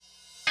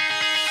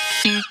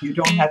You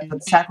don't have to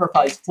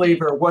sacrifice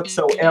flavor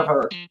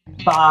whatsoever.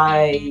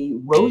 By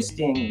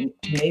roasting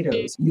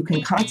tomatoes, you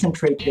can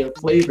concentrate their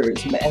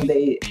flavors and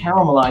they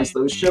caramelize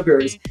those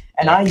sugars.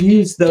 And I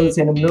use those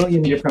in a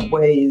million different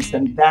ways.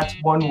 And that's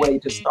one way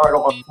to start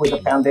off with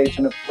a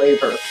foundation of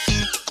flavor.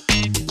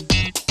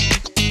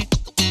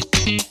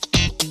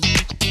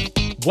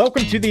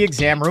 Welcome to the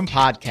Exam Room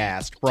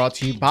Podcast, brought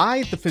to you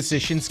by the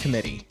Physicians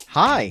Committee.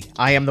 Hi,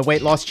 I am the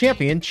weight loss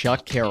champion,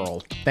 Chuck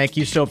Carroll. Thank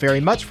you so very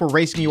much for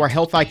raising your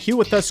health IQ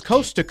with us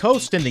coast to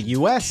coast in the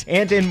U.S.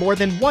 and in more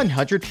than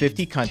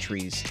 150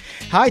 countries.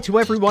 Hi to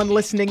everyone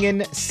listening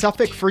in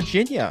Suffolk,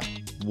 Virginia,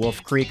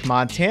 Wolf Creek,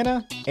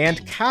 Montana,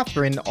 and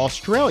Catherine,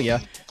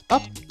 Australia,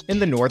 up in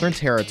the Northern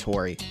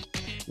Territory.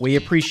 We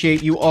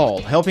appreciate you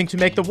all helping to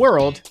make the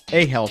world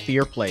a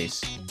healthier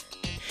place.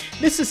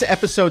 This is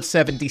episode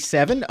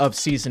 77 of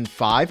season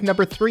 5,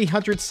 number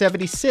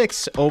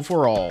 376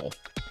 overall.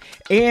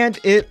 And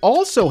it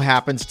also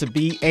happens to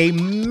be a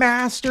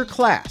master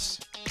class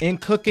in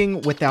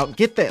cooking without,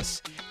 get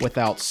this,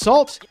 without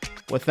salt,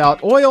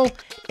 without oil,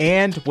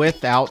 and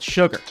without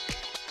sugar.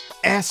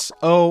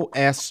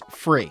 SOS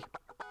free.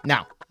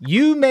 Now,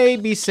 you may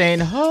be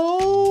saying,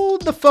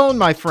 hold the phone,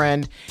 my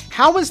friend.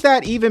 How is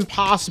that even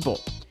possible?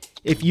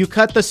 If you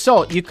cut the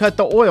salt, you cut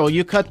the oil,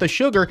 you cut the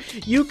sugar,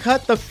 you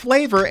cut the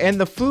flavor, and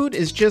the food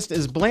is just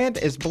as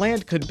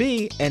bland could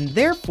be, and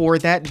therefore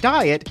that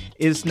diet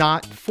is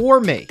not for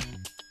me.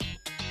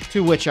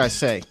 To which I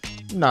say,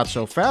 not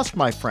so fast,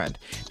 my friend,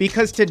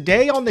 because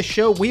today on the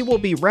show we will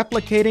be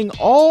replicating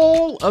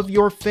all of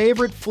your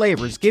favorite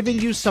flavors, giving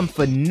you some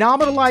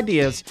phenomenal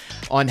ideas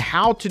on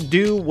how to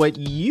do what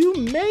you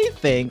may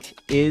think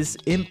is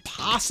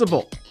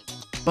impossible,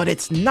 but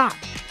it's not.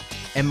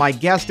 And my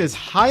guest is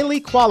highly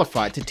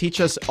qualified to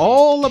teach us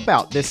all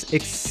about this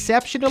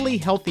exceptionally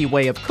healthy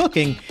way of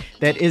cooking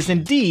that is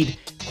indeed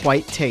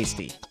quite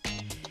tasty.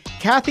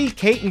 Cathy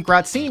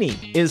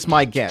Katin-Grazzini is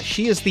my guest.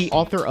 She is the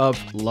author of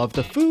Love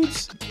the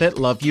Foods That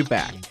Love You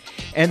Back.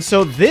 And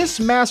so this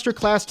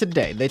masterclass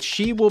today that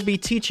she will be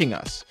teaching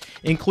us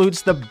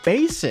includes the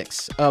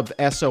basics of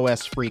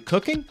SOS-free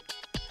cooking,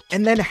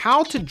 and then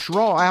how to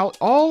draw out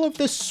all of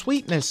the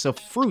sweetness of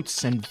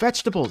fruits and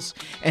vegetables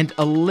and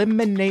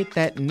eliminate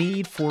that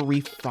need for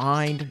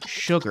refined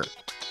sugar.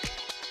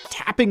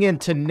 Tapping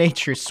into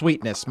nature's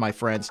sweetness, my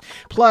friends.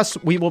 Plus,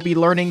 we will be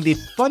learning the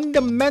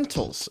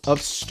fundamentals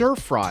of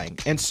stir-frying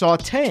and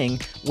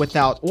sautéing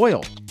without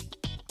oil.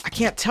 I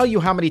can't tell you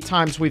how many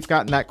times we've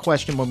gotten that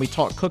question when we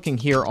talk cooking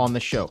here on the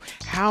show.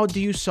 How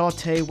do you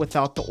sauté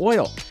without the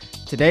oil?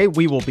 Today,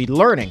 we will be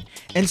learning.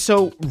 And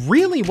so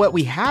really what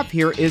we have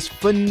here is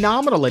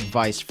phenomenal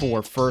advice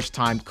for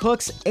first-time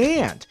cooks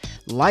and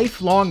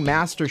lifelong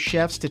master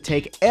chefs to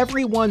take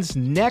everyone's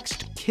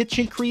next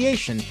kitchen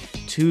creation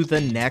to the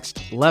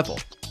next level.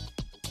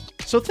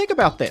 So think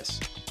about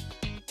this.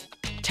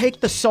 Take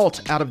the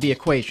salt out of the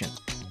equation.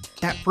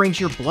 That brings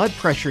your blood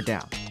pressure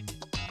down.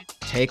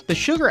 Take the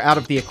sugar out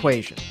of the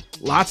equation.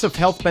 Lots of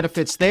health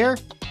benefits there.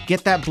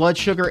 Get that blood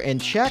sugar in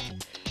check.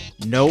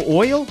 No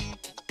oil.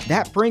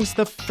 That brings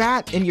the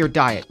fat in your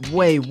diet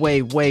way,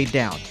 way, way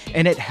down.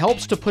 And it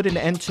helps to put an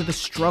end to the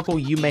struggle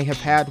you may have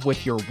had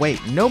with your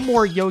weight. No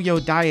more yo-yo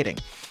dieting.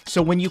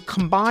 So when you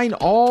combine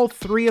all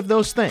three of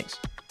those things,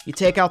 you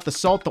take out the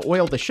salt, the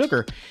oil, the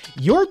sugar,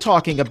 you're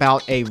talking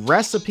about a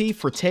recipe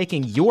for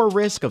taking your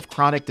risk of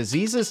chronic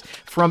diseases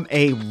from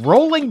a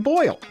rolling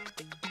boil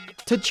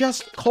to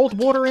just cold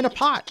water in a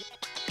pot.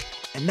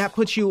 And that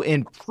puts you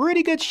in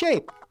pretty good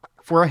shape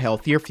for a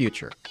healthier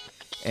future.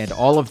 And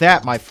all of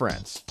that, my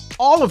friends,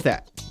 all of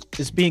that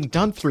is being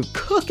done through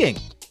cooking.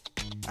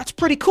 That's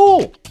pretty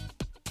cool.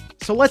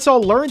 So let's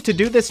all learn to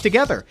do this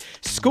together.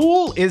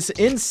 School is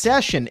in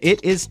session.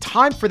 It is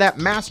time for that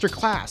master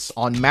class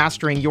on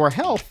mastering your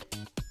health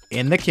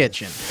in the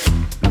kitchen.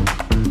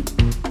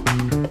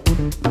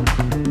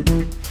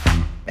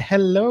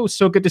 Hello,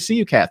 so good to see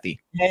you, Cathy.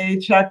 Hey,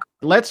 Chuck.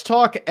 Let's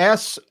talk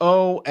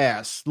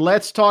SOS.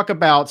 Let's talk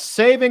about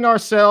saving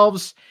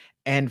ourselves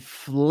and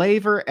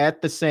flavor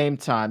at the same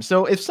time.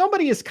 So if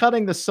somebody is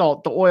cutting the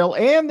salt, the oil,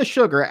 and the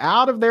sugar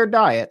out of their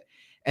diet,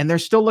 and they're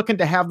still looking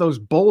to have those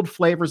bold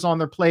flavors on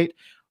their plate,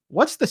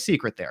 what's the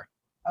secret there?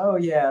 Oh,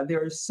 yeah.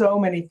 There are so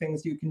many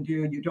things you can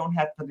do. You don't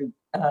have to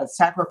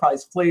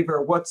sacrifice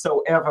flavor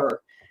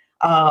whatsoever.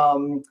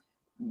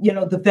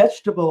 The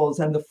vegetables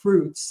and the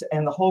fruits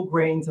and the whole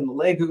grains and the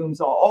legumes,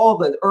 all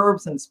the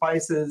herbs and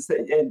spices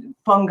and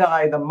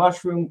fungi, the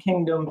mushroom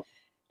kingdom,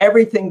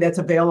 everything that's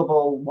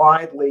available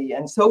widely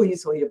and so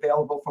easily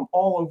available from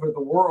all over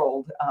the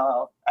world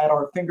at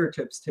our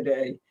fingertips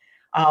today.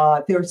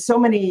 There's so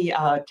many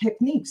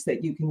techniques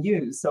that you can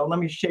use. So let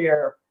me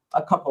share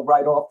a couple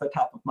right off the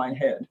top of my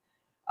head.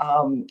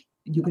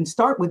 You can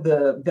start with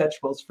the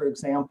vegetables, for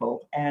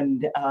example,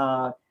 and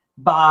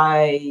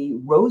by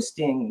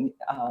roasting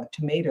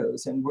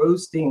tomatoes and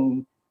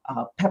roasting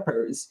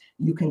peppers,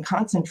 you can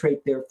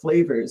concentrate their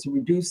flavors,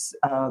 reduce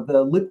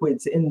the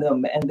liquids in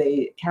them, and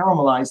they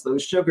caramelize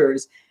those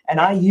sugars. And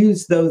I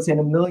use those in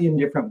a million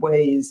different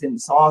ways, in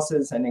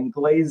sauces and in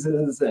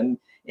glazes and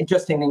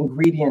just in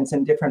ingredients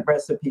and different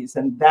recipes.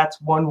 And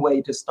that's one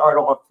way to start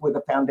off with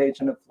a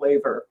foundation of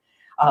flavor.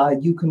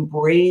 You can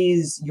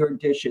braise your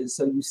dishes.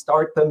 So you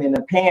start them in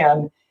a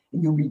pan,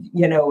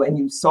 and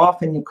you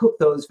soften, you cook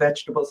those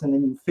vegetables, and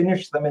then you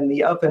finish them in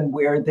the oven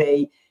where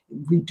they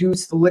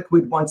reduce the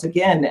liquid once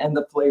again, and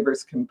the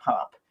flavors can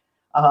pop.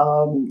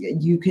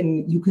 You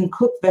can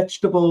cook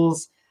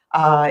vegetables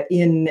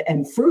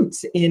and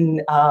fruits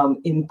in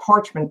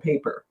parchment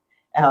paper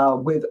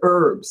with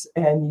herbs,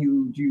 and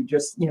you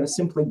just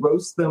simply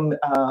roast them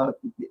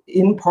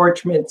in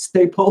parchment,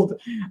 stapled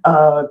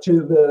to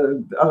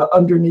the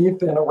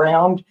underneath and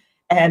around.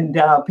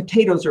 And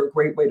potatoes are a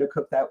great way to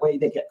cook that way.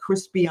 They get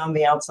crispy on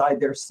the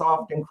outside, they're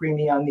soft and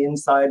creamy on the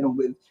inside, and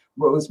with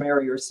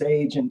rosemary or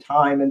sage and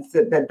thyme, and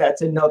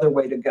that's another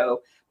way to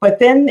go. But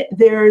then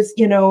there's,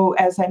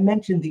 as I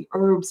mentioned, the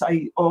herbs.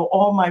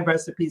 All my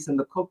recipes in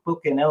the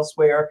cookbook and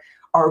elsewhere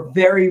are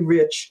very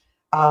rich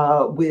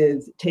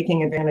with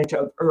taking advantage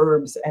of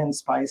herbs and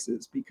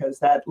spices, because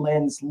that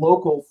lends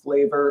local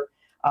flavor.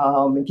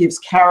 It gives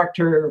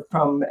character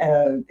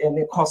and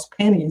it costs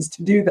pennies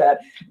to do that.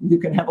 You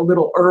can have a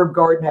little herb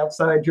garden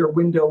outside your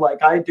window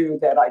like I do,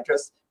 that I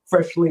just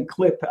freshly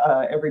clip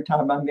every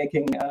time I'm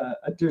making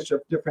a dish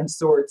of different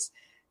sorts.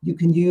 You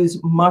can use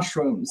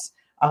mushrooms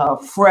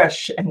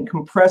fresh and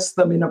compress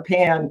them in a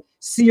pan,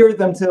 sear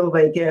them till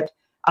they get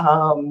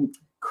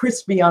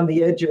crispy on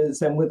the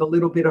edges, and with a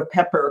little bit of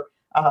pepper,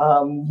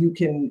 you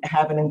can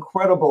have an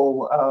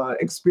incredible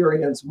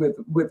experience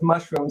with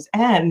mushrooms.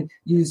 And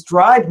use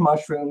dried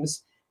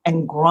mushrooms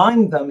and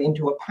grind them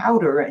into a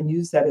powder and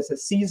use that as a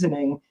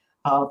seasoning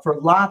for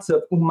lots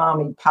of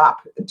umami pop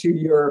to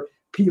your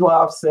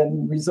pilafs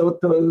and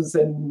risottos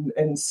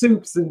and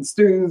soups and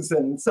stews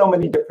and so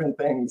many different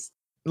things.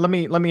 Let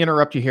me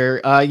interrupt you here.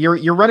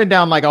 You're running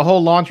down like a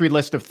whole laundry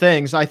list of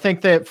things. I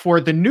think that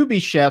for the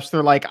newbie chefs,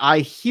 they're like, I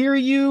hear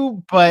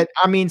you, but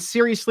I mean,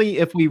 seriously,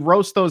 if we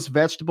roast those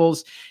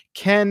vegetables,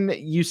 can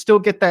you still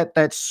get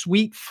that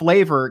sweet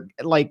flavor?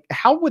 Like,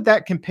 how would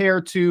that compare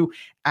to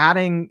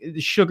adding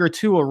sugar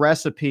to a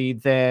recipe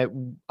that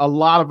a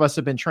lot of us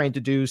have been trained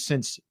to do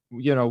since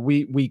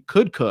we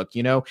could cook?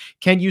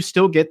 Can you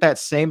still get that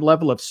same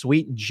level of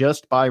sweet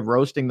just by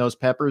roasting those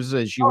peppers,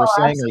 as you were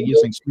saying, absolutely. or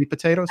using sweet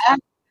potatoes?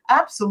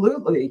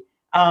 Absolutely.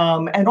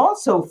 And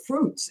also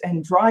fruits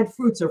and dried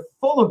fruits are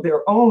full of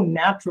their own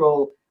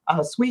natural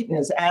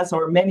sweetness, as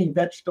are many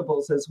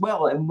vegetables as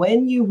well. And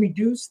when you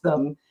reduce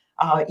them,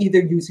 either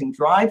using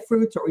dried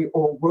fruits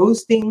or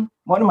roasting,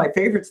 one of my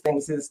favorite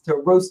things is to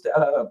roast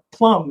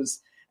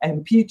plums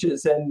and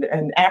peaches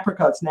and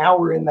apricots. Now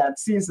we're in that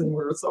season.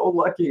 We're so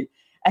lucky.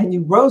 And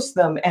you roast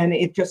them, and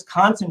it just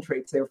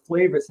concentrates their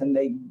flavors. And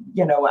they,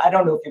 I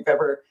don't know if you've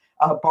ever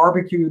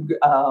barbecued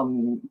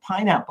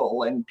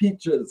pineapple and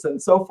peaches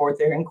and so forth.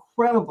 They're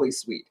incredibly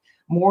sweet,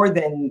 more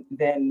than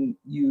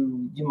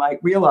you might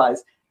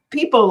realize.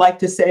 People like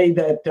to say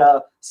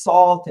that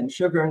salt and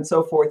sugar and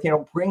so forth,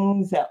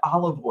 brings that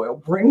olive oil,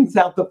 brings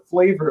out the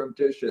flavor of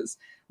dishes.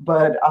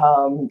 But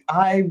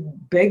I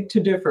beg to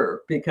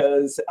differ,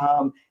 because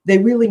they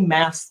really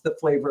mask the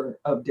flavor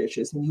of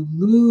dishes, and you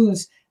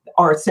lose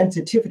our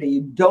sensitivity.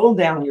 You dull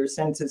down your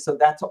senses, so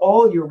that's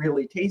all you're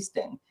really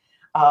tasting.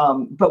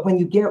 But when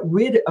you get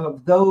rid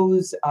of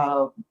those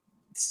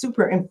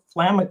super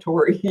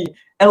inflammatory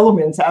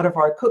elements out of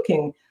our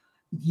cooking,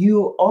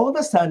 all of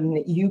a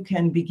sudden you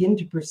can begin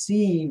to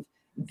perceive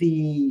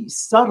the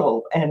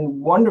subtle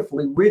and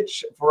wonderfully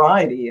rich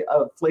variety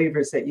of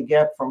flavors that you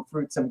get from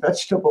fruits and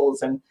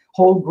vegetables and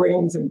whole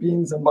grains and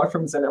beans and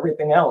mushrooms and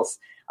everything else,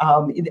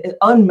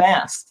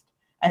 unmasked.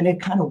 And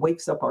it kind of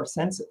wakes up our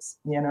senses,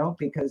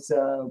 because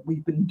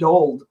we've been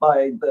dulled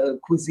by the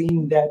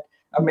cuisine that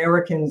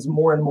Americans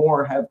more and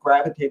more have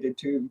gravitated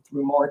to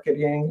through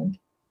marketing and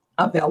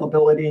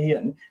availability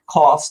and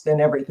cost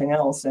and everything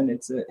else. And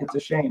it's a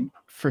shame.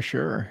 For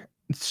sure.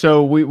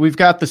 So we've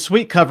got the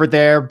sweet covered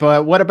there,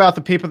 but what about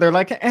the people that are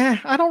like,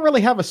 I don't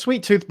really have a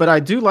sweet tooth, but I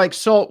do like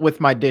salt with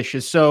my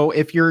dishes. So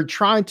if you're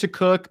trying to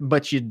cook,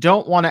 but you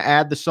don't want to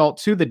add the salt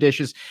to the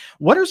dishes,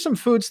 what are some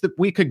foods that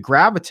we could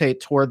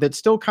gravitate toward that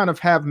still kind of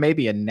have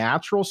maybe a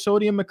natural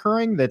sodium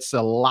occurring that's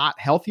a lot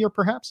healthier,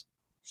 perhaps?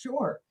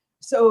 Sure.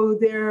 So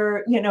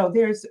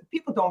there's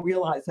people don't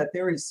realize that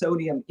there is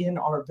sodium in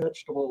our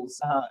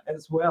vegetables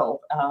as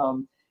well.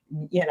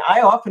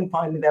 I often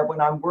find that when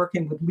I'm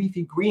working with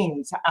leafy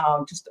greens,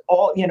 just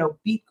all,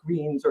 beet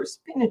greens or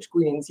spinach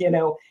greens,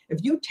 if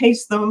you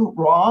taste them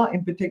raw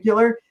in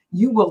particular,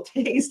 you will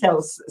taste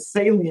how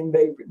saline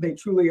they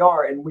truly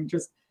are. And we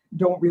just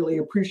don't really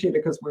appreciate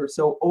it because we're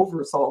so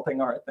over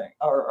salting our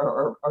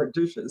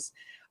dishes.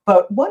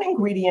 But one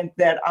ingredient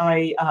that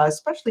I,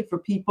 especially for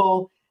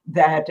people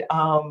that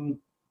are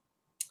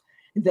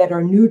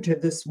new to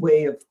this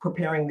way of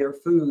preparing their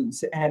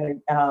foods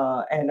and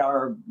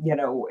are,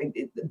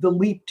 the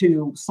leap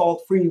to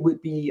salt-free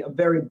would be a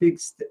very big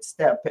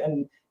step.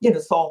 And,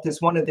 salt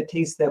is one of the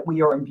tastes that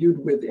we are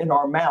imbued with in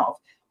our mouth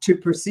to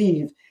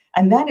perceive.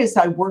 And that is,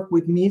 I work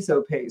with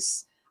miso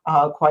paste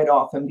quite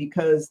often,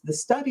 because the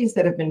studies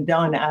that have been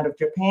done out of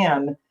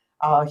Japan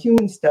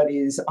human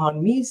studies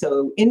on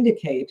miso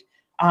indicate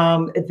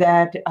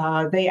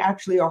that they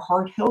actually are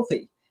heart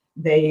healthy.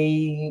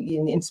 They,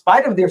 in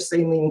spite of their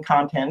saline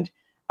content,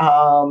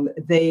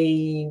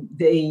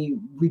 they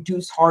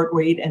reduce heart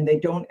rate and they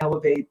don't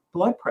elevate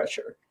blood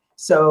pressure.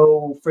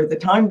 So for the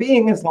time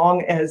being, as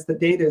long as the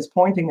data is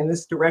pointing in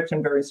this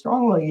direction very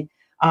strongly,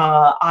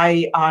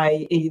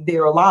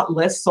 they're a lot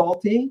less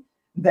salty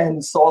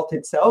than salt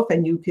itself,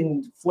 and you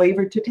can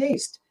flavor to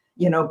taste,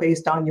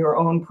 based on your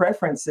own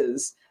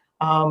preferences.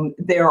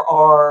 There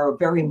are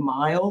very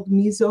mild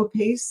miso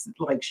pastes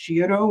like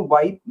shiro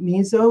white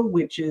miso,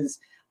 which is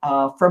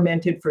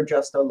fermented for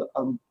just a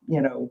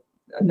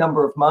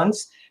number of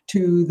months,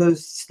 to the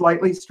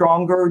slightly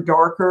stronger,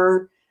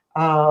 darker,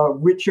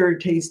 richer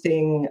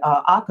tasting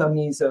aka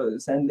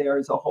misos, and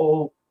there's a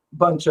whole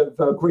bunch of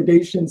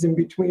gradations in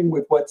between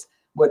with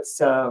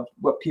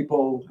what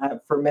people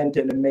have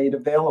fermented and made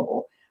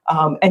available.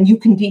 And you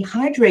can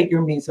dehydrate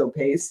your miso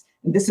paste,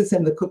 and this is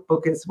in the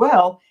cookbook as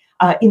well,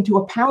 into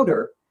a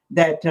powder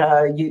that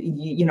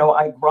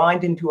I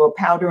grind into a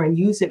powder and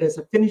use it as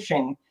a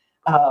finishing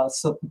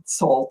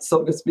salt,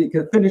 so to speak,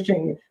 a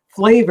finishing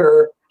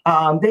flavor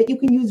that you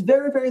can use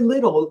very, very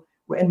little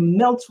and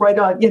melts right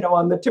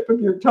on the tip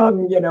of your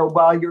tongue,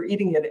 while you're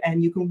eating it,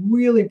 and you can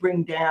really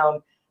bring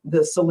down the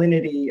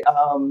salinity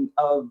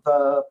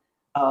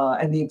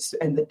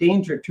and the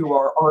danger to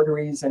our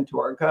arteries and to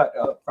our gut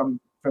from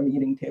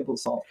eating table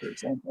salt, for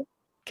example.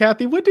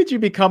 Cathy, when did you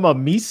become a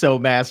miso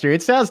master?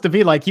 It sounds to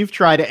me like you've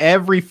tried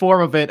every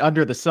form of it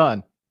under the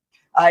sun.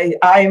 I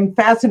am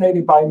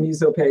fascinated by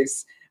miso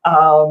paste.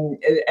 And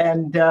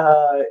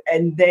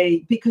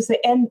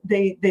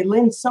they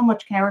lend so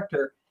much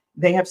character,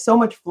 they have so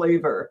much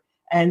flavor,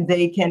 and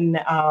they can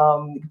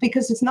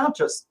because it's not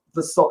just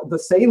the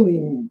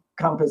saline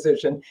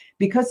composition,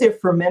 because they're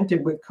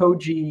fermented with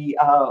koji.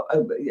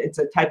 It's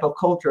a type of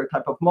culture, a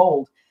type of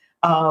mold.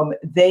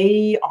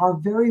 They are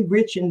very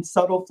rich in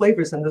subtle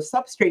flavors, and the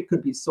substrate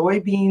could be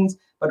soybeans,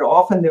 but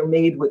often they're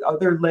made with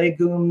other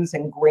legumes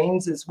and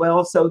grains as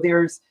well. So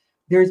there's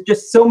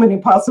just so many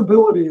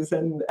possibilities,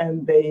 and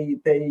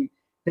they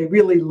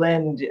really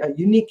lend a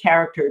unique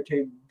character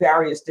to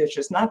various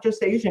dishes, not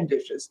just Asian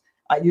dishes.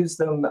 I use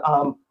them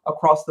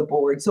across the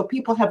board. So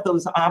people have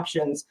those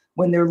options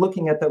when they're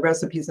looking at the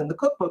recipes in the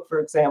cookbook,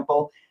 for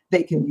example.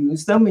 They can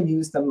use them and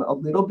use them a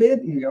little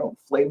bit,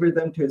 flavor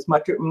them to as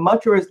much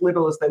or as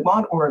little as they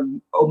want, or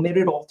omit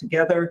it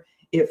altogether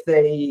if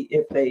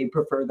they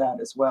prefer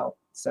that as well.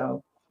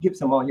 So gives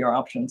them all your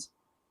options.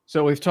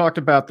 So we've talked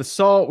about the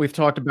salt, we've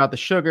talked about the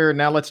sugar.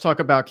 Now let's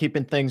talk about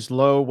keeping things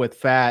low with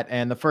fat.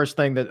 And the first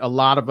thing that a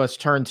lot of us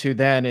turn to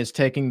then is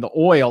taking the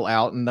oil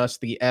out, and thus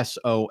the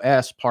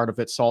SOS part of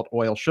it, salt,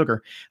 oil,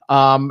 sugar.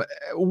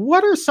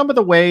 What are some of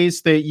the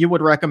ways that you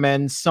would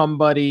recommend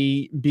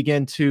somebody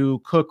begin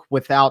to cook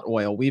without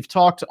oil? We've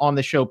talked on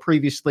the show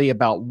previously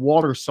about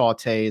water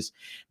sautés.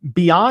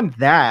 Beyond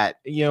that,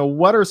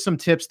 what are some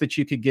tips that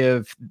you could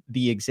give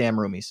the exam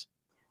roomies?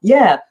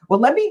 Yeah,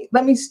 well, let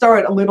me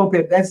start a little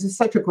bit. This is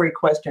such a great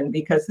question,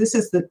 because this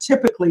is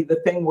typically the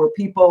thing where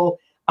people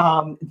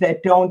that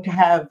don't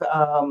have,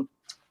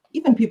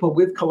 even people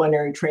with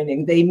culinary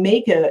training, they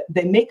make a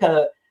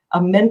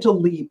mental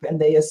leap, and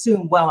they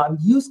assume, well, I'm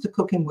used to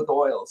cooking with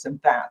oils and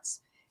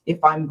fats.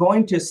 If I'm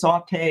going to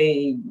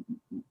saute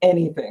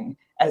anything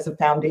as a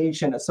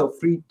foundation, a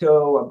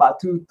sofrito, a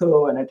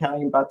battuto, an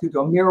Italian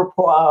battuto,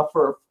 mirepoix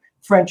for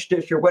French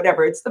dish or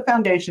whatever, it's the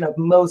foundation of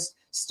most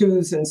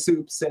stews and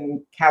soups and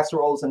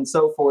casseroles and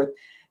so forth.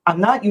 I'm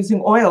not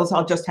using oils,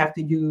 I'll just have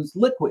to use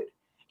liquid.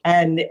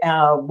 And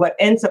what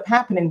ends up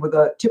happening with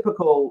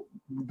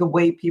the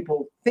way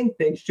people think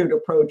they should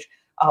approach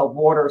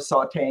water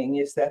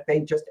sauteing is that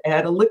they just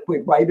add a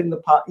liquid right in the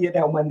pot,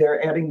 when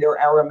they're adding their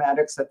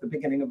aromatics at the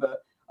beginning of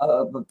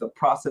the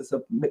process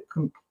of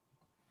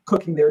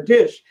cooking their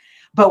dish.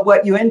 But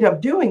what you end up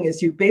doing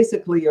is you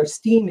basically are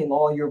steaming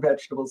all your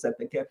vegetables at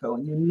the get-go,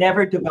 and you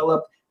never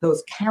develop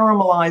those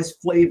caramelized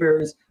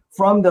flavors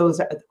from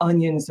those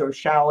onions or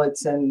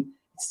shallots and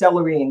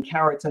celery and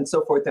carrots and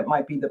so forth that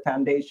might be the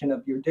foundation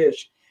of your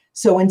dish.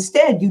 So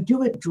instead, you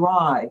do it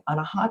dry on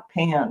a hot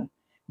pan.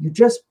 You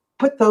just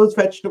put those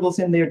vegetables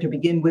in there to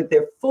begin with.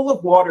 They're full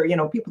of water.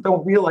 People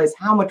don't realize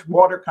how much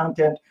water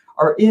content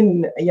are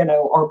in,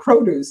 our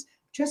produce.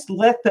 Just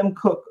let them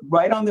cook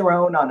right on their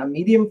own on a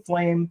medium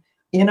flame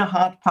in a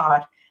hot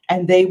pot,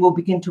 and they will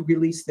begin to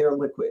release their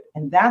liquid.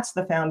 And that's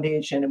the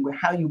foundation and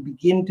how you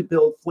begin to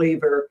build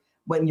flavor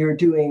when you're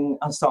doing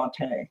a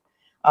saute,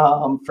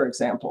 for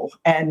example.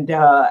 And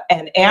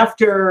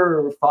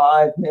after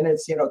 5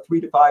 minutes,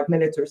 3 to 5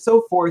 minutes or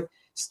so forth,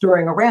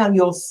 stirring around,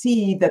 you'll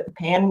see that the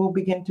pan will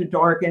begin to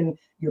darken,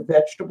 your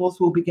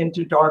vegetables will begin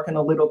to darken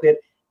a little bit.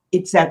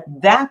 It's at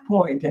that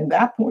point, and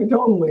that point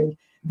only,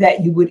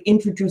 that you would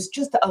introduce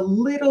just a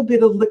little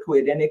bit of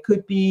liquid. And it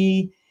could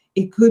be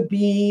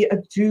a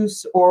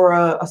juice or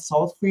a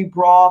salt-free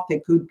broth.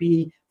 It could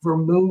be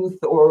vermouth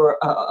or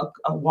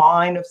a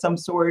wine of some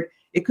sort.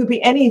 It could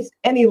be any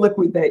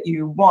liquid that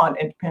you want.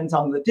 It depends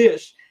on the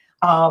dish.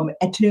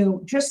 and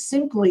to just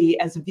simply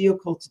as a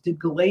vehicle to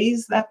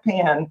deglaze that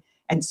pan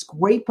and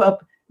scrape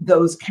up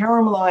those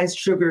caramelized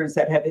sugars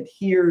that have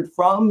adhered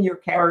from your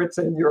carrots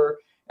and your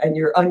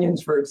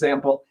onions, for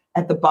example,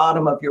 at the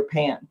bottom of your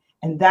pan.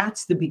 And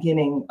that's the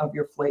beginning of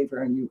your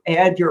flavor. And you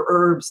add your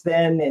herbs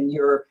then and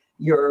your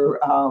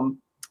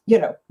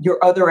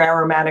other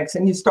aromatics,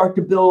 and you start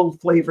to build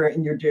flavor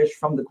in your dish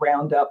from the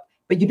ground up.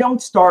 But you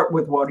don't start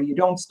with water. You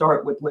don't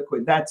start with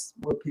liquid. That's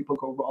where people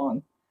go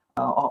wrong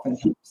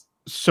oftentimes.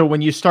 So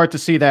when you start to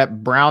see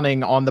that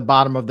browning on the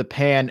bottom of the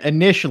pan,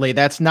 initially,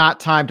 that's not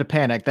time to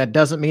panic. That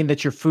doesn't mean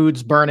that your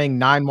food's burning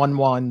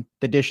 911.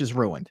 The dish is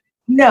ruined.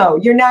 No,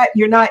 you're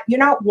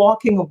not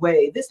walking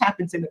away. This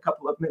happens in a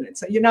couple of minutes.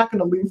 So you're not going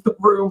to leave the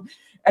room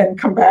and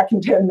come back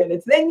in 10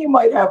 minutes. Then you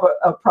might have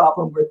a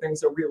problem where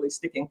things are really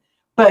sticking.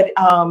 But,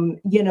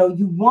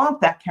 you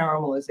want that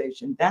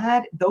caramelization.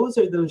 Those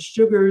are those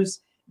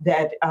sugars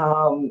that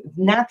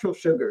natural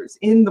sugars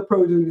in the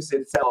produce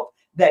itself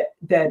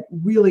that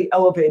really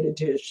elevate a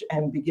dish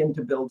and begin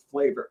to build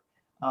flavor.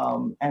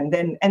 And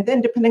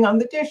then depending on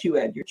the dish, you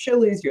add your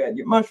chilies, you add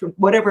your mushrooms,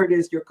 whatever it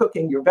is you're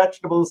cooking, your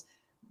vegetables,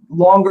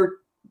 longer,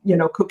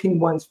 cooking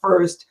ones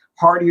first,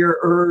 heartier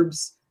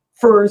herbs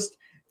first,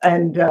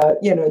 and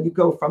you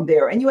go from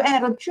there. And you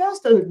add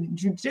just a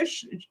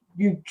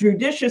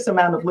judicious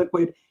amount of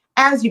liquid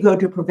as you go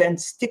to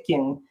prevent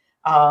sticking,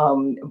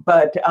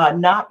 but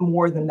not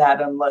more than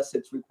that unless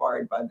it's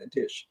required by the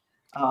dish.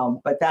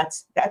 But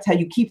that's how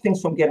you keep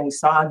things from getting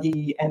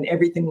soggy and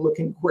everything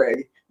looking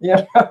gray.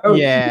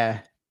 Yeah.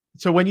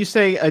 So when you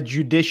say a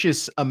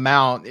judicious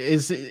amount,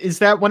 is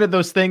that one of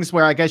those things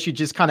where I guess you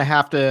just kind of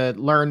have to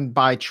learn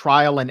by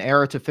trial and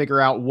error to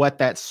figure out what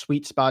that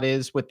sweet spot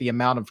is with the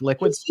amount of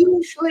liquid? It's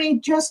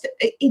usually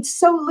it's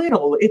so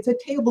little. It's a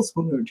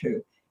tablespoon or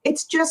two.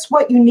 It's just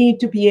what you need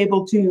to be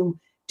able to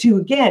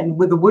again,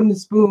 with a wooden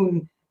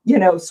spoon,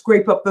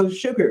 scrape up those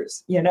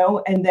sugars,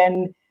 and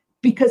then,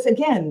 because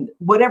again,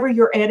 whatever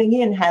you're adding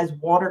in has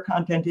water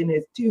content in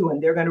it too,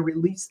 and they're going to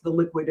release the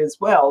liquid as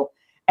well.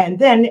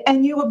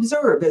 And you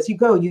observe as you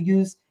go. You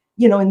use,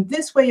 in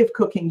this way of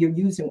cooking, you're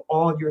using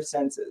all your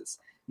senses,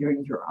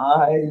 your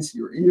eyes,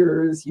 your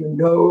ears, your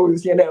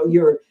nose,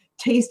 you're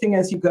tasting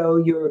as you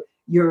go.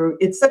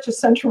 It's such a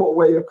sensual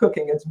way of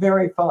cooking. It's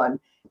very fun.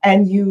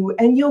 And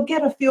you'll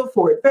get a feel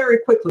for it very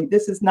quickly.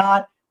 This is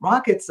not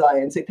rocket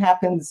science. It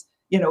happens,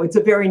 it's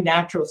a very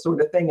natural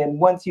sort of thing. And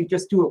once you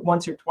just do it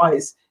once or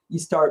twice, you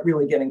start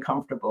really getting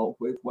comfortable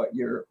with what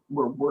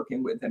we're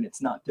working with, and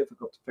it's not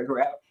difficult to figure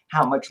out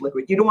how much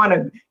liquid. You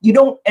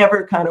don't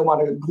ever kind of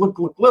want to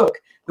look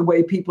the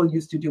way people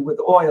used to do with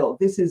oil.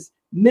 This is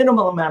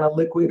minimal amount of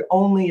liquid,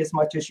 only as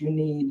much as you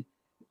need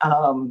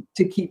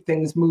to keep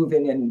things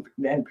moving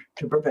and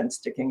to prevent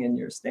sticking in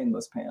your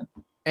stainless pan.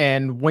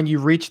 And when you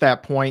reach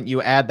that point,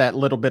 you add that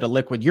little bit of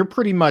liquid. You're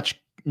pretty much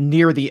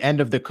near the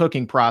end of the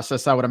cooking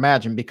process, I would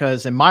imagine,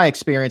 because in my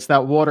experience,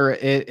 that water,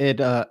 it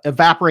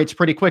evaporates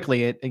pretty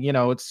quickly. It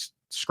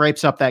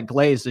scrapes up that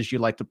glaze, as you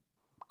like to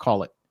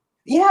call it.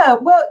 Yeah,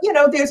 well,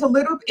 there's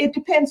it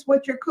depends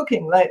what you're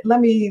cooking. Let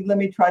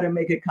me try to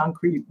make it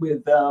concrete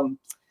with,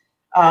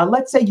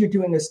 let's say you're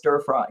doing a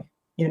stir fry,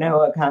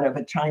 a kind of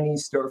a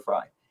Chinese stir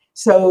fry.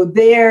 So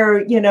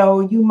there,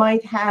 you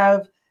might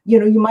have,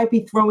 you might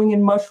be throwing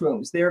in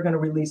mushrooms. They're going to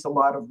release a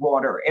lot of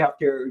water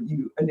after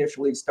you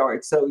initially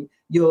start. So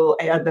you'll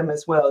add them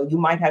as well. You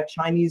might have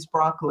Chinese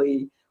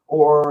broccoli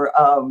or,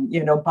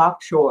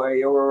 bok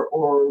choy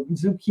or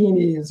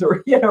zucchinis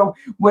or,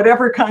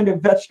 whatever kind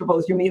of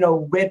vegetables,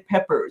 red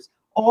peppers,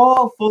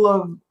 all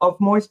full of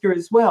moisture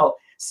as well.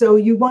 So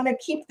you want to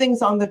keep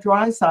things on the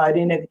dry side.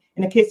 In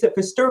a case of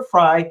a stir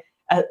fry,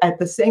 at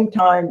the same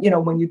time,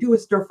 when you do a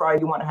stir fry,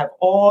 you want to have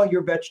all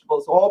your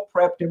vegetables all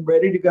prepped and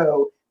ready to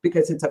go,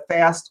 because it's a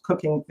fast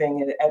cooking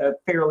thing at a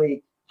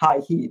fairly high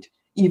heat,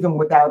 even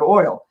without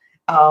oil.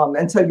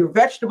 And so your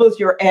vegetables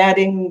you're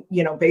adding,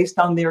 based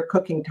on their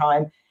cooking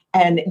time,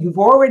 and you've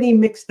already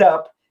mixed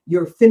up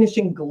your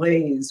finishing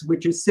glaze,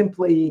 which is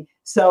simply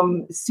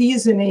some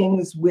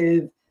seasonings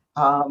with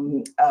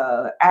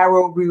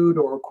arrowroot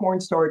or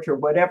cornstarch or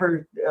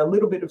whatever, a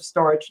little bit of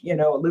starch, a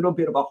little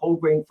bit of a whole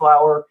grain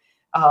flour,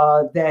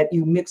 that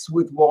you mix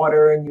with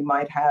water, and you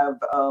might have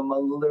a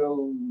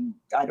little,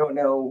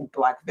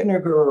 black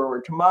vinegar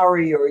or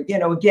tamari, or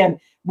again,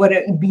 what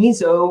a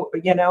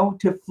miso,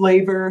 to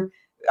flavor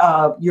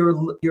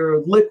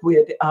your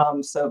liquid,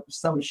 some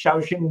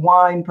Shaoxing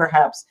wine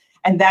perhaps,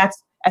 and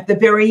that's at the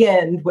very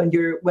end when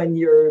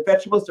your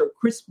vegetables are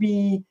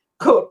crispy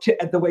cooked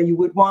at the way you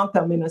would want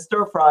them in a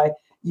stir fry.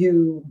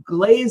 You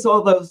glaze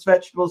all those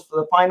vegetables for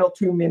the final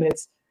 2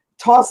 minutes.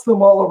 Toss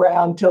them all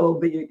around till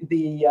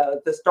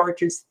the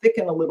starches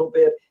thicken a little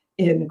bit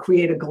and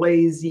create a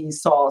glazy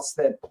sauce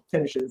that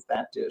finishes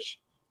that dish.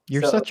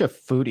 You're such a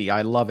foodie.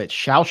 I love it.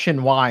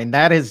 Shaoxing wine.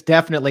 That is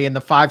definitely, in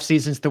the 5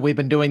 seasons that we've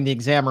been doing the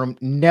exam room,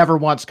 never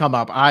once come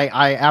up.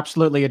 I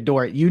absolutely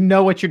adore it. You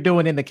know what you're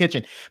doing in the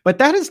kitchen. But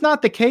that is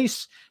not the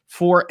case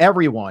for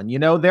everyone. You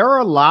know, there are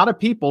a lot of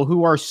people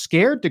who are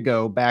scared to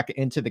go back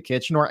into the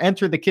kitchen or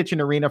enter the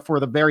kitchen arena for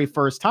the very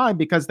first time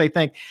because they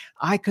think,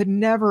 I could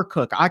never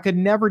cook. I could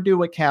never do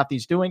what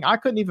Cathy's doing. I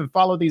couldn't even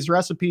follow these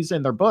recipes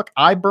in their book.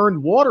 I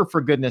burned water, for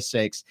goodness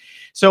sakes.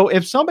 So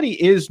if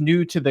somebody is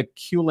new to the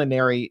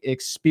culinary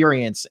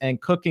experience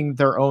and cooking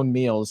their own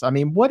meals, I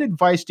mean, what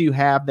advice do you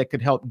have that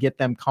could help get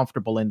them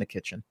comfortable in the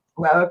kitchen?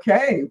 Well,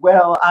 okay.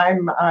 Well,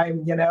 I'm,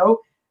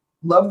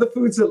 love the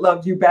foods that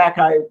love you back.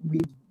 I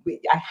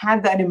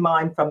had that in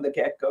mind from the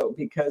get-go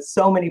because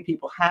so many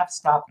people have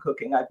stopped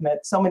cooking. I've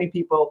met so many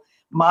people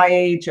my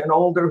age and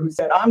older who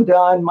said, I'm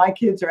done. My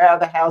kids are out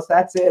of the house.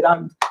 That's it.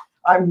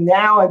 I'm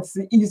now it's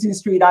the easy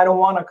street. I don't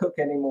want to cook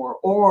anymore.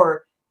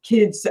 Or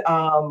kids,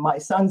 my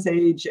son's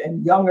age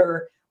and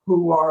younger,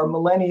 who are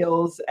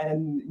millennials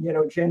and,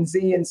 Gen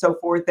Z and so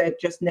forth, that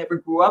just never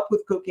grew up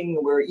with cooking.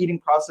 We're eating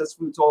processed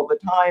foods all the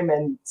time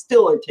and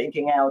still are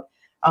taking out.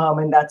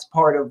 And that's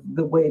part of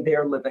the way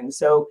they're living.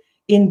 So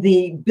in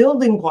the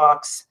building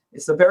blocks,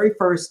 it's the very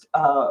first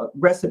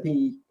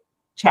recipe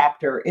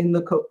chapter in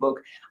the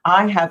cookbook.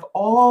 I have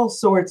all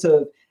sorts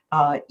of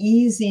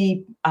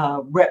easy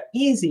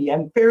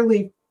and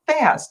fairly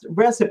fast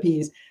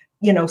recipes,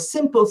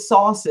 simple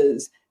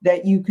sauces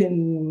that you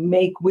can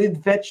make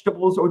with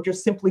vegetables or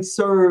just simply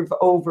serve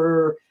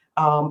over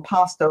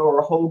pasta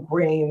or whole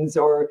grains,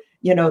 or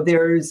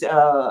there's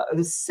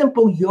the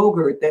simple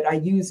yogurt that I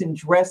use in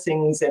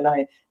dressings and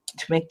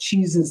to make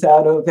cheeses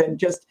out of, and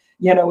just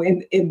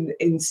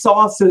in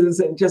sauces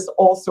and just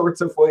all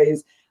sorts of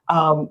ways.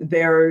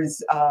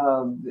 There's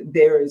a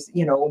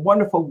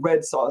wonderful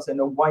red sauce and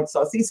a white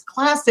sauce. These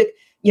classic,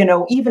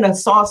 even a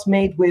sauce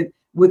made with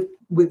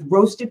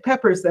roasted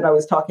peppers that I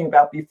was talking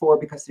about before,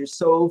 because they're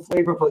so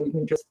flavorful. You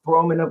can just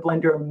throw them in a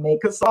blender and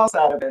make a sauce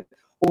out of it.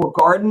 Or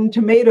garden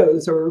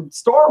tomatoes or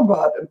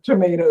store-bought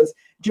tomatoes,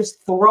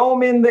 just throw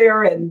them in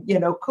there and,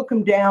 cook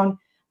them down.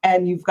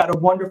 And you've got a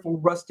wonderful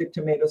rustic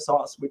tomato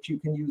sauce, which you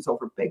can use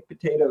over baked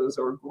potatoes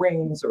or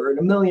grains or in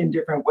a million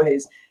different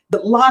ways.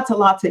 But lots and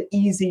lots of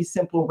easy,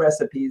 simple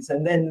recipes.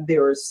 And then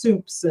there are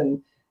soups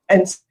and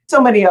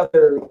so many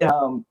other,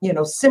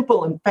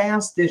 simple and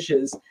fast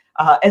dishes,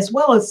 as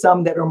well as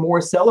some that are more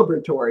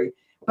celebratory.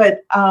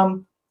 But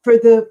for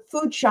the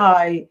food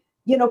shy,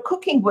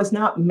 cooking was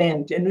not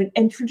meant,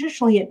 and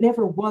traditionally it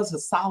never was a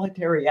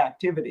solitary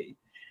activity.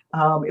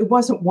 It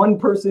wasn't one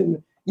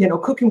person,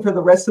 cooking for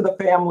the rest of the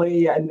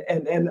family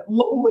and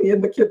lonely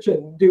in the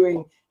kitchen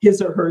doing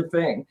his or her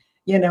thing.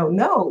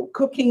 No,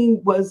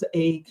 cooking was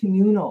a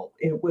communal.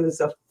 It was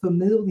a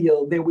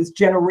familial. There was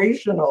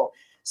generational.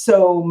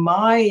 So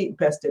my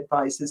best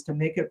advice is to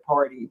make it a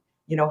party.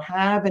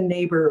 Have a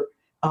neighbor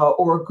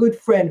or a good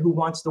friend who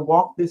wants to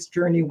walk this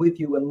journey with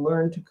you and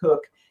learn to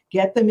cook.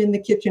 Get them in the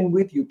kitchen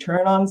with you.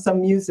 Turn on some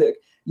music.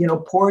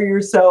 Pour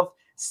yourself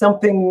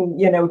something,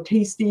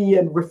 tasty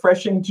and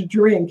refreshing to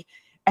drink,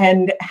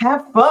 and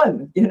have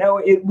fun.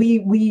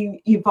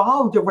 We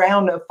evolved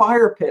around a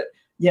fire pit.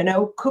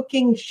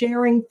 Cooking,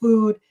 sharing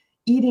food,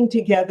 eating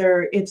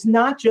together. It's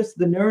not just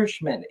the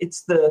nourishment.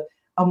 It's the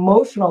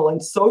emotional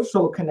and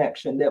social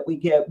connection that we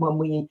get when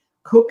we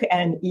cook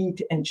and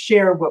eat and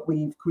share what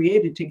we've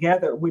created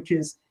together, which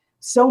is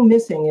so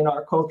missing in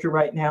our culture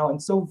right now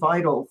and so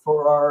vital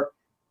for our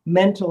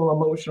mental,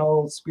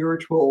 emotional,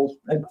 spiritual,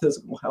 and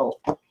physical health.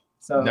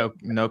 So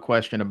no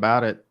question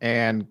about it.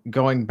 And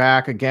going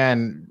back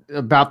again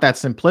about that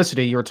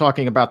simplicity, you were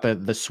talking about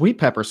the sweet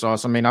pepper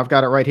sauce. I mean, I've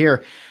got it right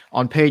here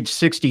on page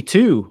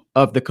 62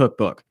 of the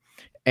cookbook.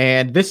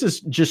 And this is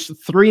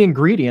just 3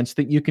 ingredients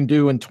that you can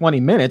do in 20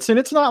 minutes. And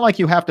it's not like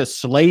you have to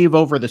slave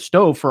over the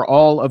stove for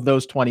all of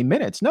those 20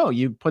 minutes. No,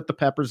 you put the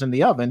peppers in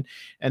the oven.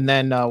 And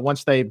then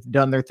once they've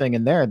done their thing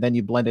in there, then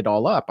you blend it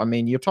all up. I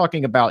mean, you're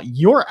talking about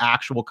your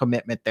actual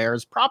commitment there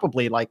is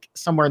probably like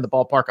somewhere in the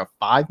ballpark of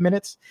 5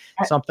 minutes,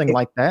 something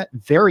like that.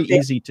 Very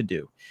easy to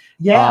do.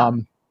 Yeah.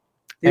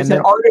 There's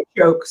an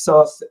artichoke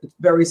sauce. It's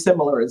very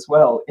similar as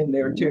well in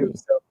there too.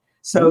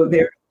 So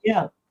there,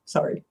 yeah,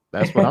 sorry.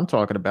 That's what I'm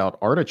talking about.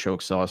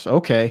 Artichoke sauce.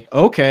 Okay.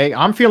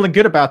 I'm feeling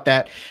good about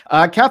that.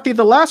 Cathy,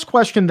 the last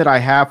question that I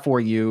have for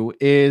you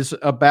is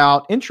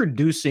about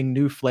introducing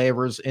new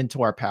flavors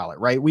into our palate,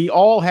 right? We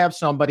all have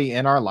somebody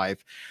in our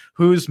life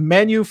whose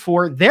menu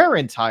for their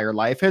entire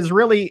life has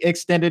really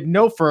extended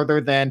no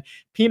further than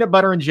peanut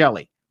butter and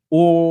jelly,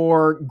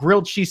 or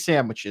grilled cheese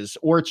sandwiches,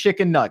 or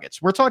chicken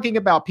nuggets. We're talking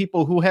about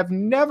people who have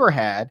never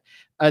had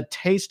a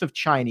taste of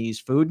Chinese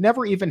food,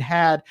 never even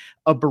had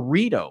a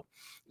burrito.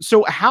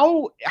 So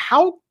how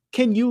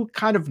can you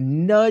kind of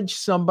nudge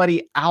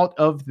somebody out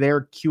of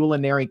their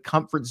culinary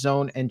comfort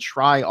zone and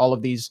try all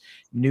of these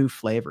new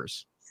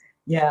flavors?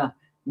 Yeah.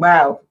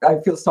 Wow. I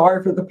feel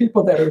sorry for the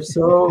people that are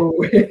so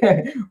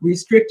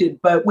restricted,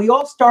 but we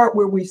all start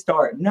where we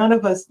start. None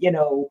of us,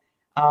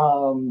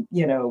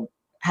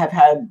 have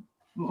had,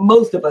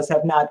 most of us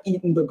have not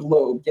eaten the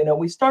globe.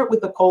 We start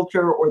with the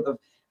culture or the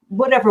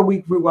whatever we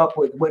grew up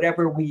with,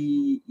 whatever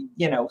we,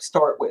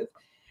 start with.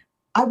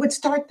 I would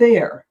start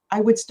there.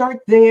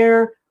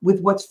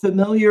 with what's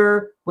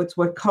familiar, what's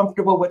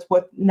comfortable, what's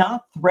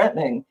not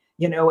threatening.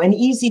 an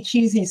easy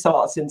cheesy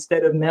sauce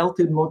instead of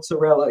melted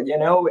mozzarella,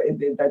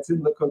 that's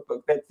in the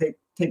cookbook. That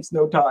takes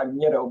no time,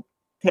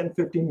 10,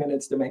 15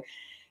 minutes to make.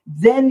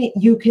 Then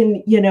you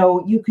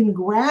can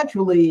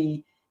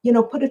gradually,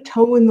 put a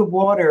toe in the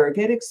water,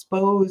 get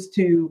exposed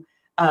to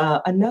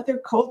another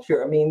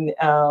culture. I mean,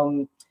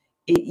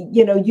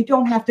 you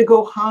don't have to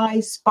go high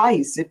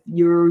spice if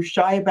you're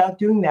shy about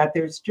doing that.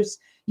 There's just,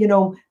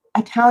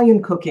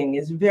 Italian cooking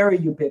is very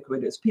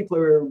ubiquitous.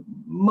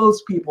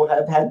 Most people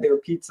have had their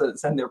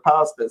pizzas and their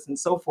pastas and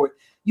so forth.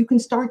 You can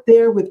start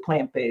there with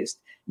plant-based.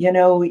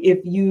 If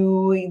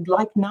you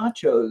like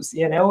nachos,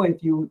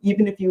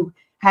 if you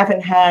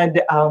haven't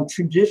had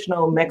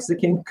traditional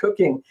Mexican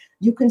cooking,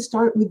 you can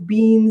start with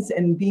beans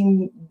and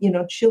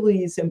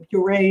chilies and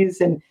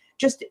purees, and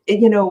just,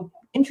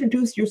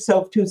 introduce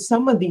yourself to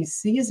some of these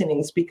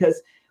seasonings,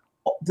 because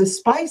the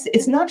spice,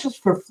 it's not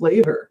just for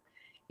flavor,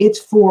 it's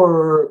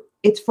for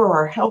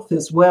our health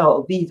as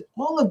well.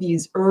 All of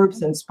these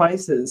herbs and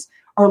spices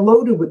are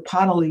loaded with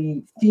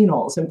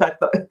polyphenols. In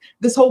fact,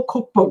 this whole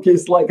cookbook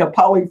is like a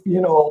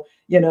polyphenol,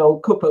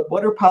 cookbook.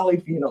 What are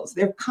polyphenols?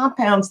 They're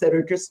compounds that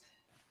are just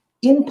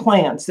in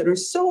plants that are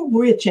so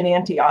rich in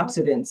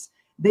antioxidants.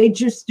 They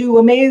just do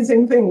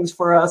amazing things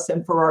for us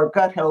and for our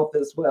gut health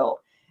as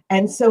well.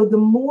 And so the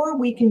more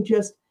we can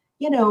just,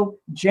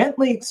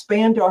 gently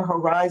expand our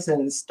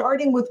horizons,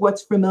 starting with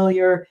what's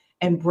familiar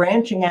and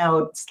branching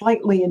out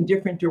slightly in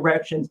different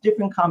directions,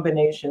 different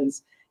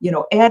combinations,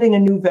 adding a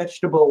new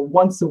vegetable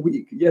once a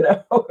week,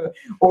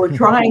 or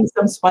trying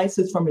some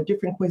spices from a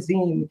different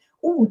cuisine.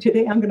 Oh,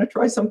 today I'm going to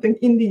try something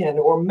Indian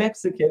or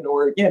Mexican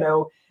or,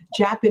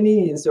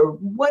 Japanese or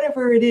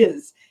whatever it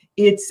is.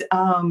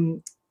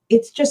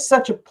 It's just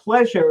such a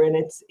pleasure, and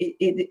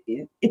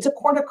it's a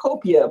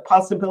cornucopia of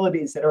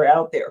possibilities that are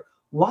out there.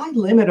 Why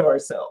limit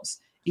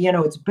ourselves?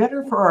 It's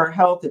better for our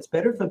health. It's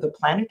better for the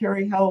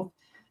planetary health.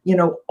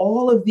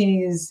 All of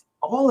these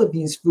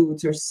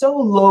foods are so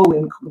low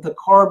in the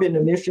carbon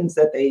emissions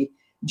that they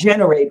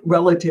generate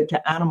relative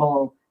to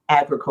animal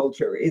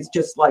agriculture. It's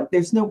just like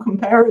there's no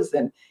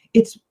comparison.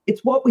 It's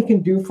what we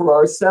can do for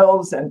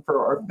ourselves and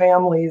for our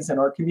families and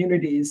our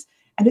communities.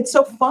 And it's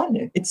so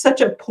fun. It's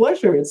such a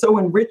pleasure. It's so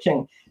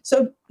enriching.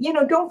 So,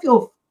 don't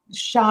feel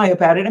shy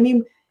about it. I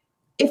mean,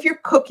 if you're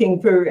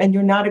cooking and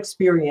you're not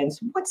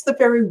experienced, what's the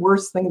very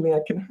worst thing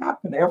that can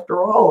happen?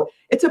 After all,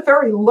 it's a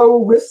very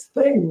low risk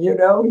thing.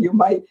 You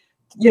might,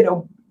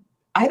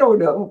 I don't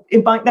know,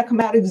 it might not come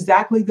out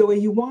exactly the way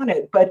you want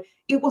it, but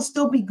it will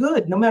still be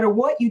good. No matter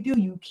what you do,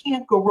 you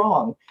can't go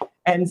wrong.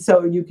 And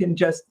so you can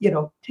just,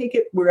 take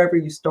it wherever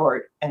you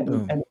start and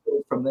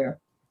go from there.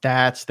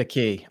 That's the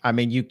key. I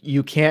mean,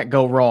 you can't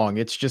go wrong.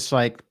 It's just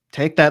like,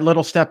 take that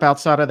little step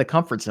outside of the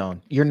comfort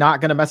zone. You're not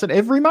going to mess it.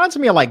 It reminds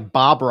me of like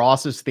Bob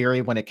Ross's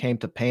theory when it came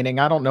to painting.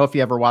 I don't know if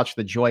you ever watched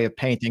The Joy of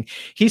Painting.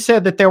 He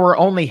said that there were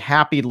only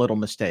happy little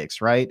mistakes,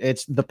 right?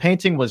 The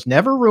painting was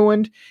never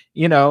ruined.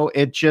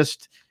 It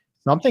just,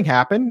 something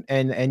happened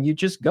and you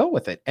just go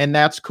with it. And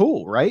that's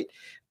cool, right?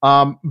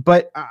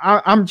 But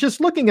I'm just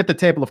looking at the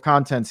table of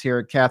contents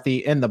here, Cathy,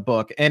 in the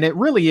book, and it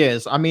really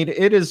is. I mean,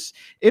 it is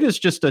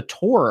just a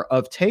tour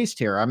of taste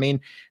here. I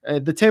mean,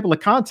 the table of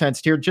contents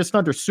here, just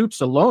under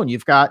soups alone,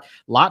 you've got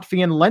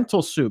Latvian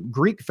lentil soup,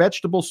 Greek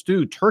vegetable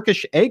stew,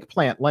 Turkish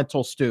eggplant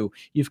lentil stew.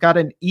 You've got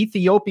an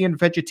Ethiopian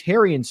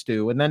vegetarian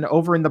stew, and then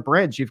over in the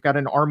breads, you've got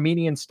an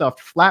Armenian stuffed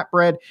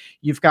flatbread.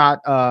 You've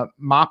got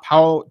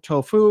mapo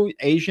tofu,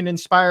 Asian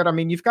inspired. I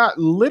mean, you've got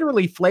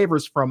literally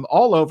flavors from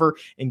all over,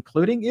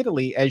 including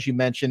Italy, as you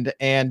mentioned.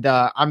 And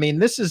I mean,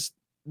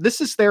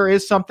 there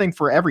is something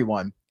for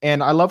everyone.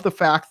 And I love the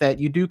fact that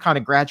you do kind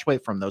of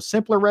graduate from those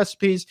simpler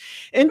recipes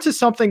into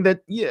something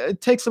that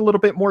it takes a little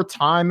bit more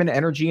time and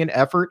energy and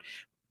effort.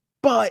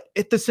 But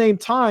at the same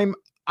time,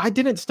 I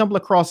didn't stumble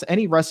across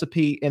any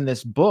recipe in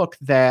this book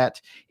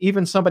that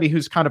even somebody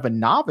who's kind of a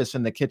novice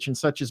in the kitchen,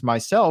 such as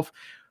myself,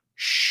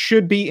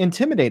 should be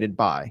intimidated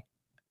by.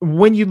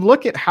 When you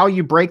look at how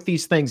you break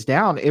these things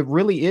down, it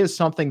really is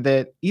something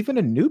that even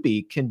a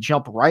newbie can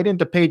jump right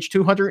into page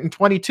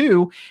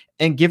 222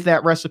 and give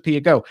that recipe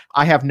a go.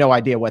 I have no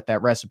idea what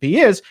that recipe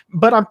is,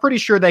 but I'm pretty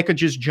sure they could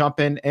just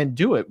jump in and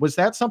do it. Was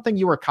that something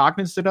you were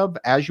cognizant of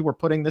as you were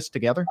putting this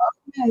together?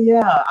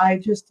 Yeah. I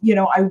just,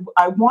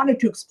 I wanted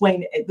to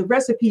explain. The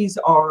recipes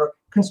are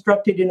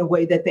constructed in a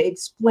way that they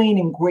explain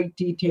in great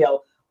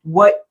detail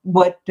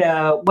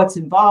what's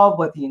involved,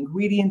 what the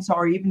ingredients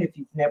are, even if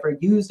you've never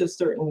used a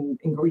certain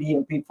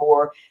ingredient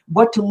before,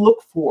 what to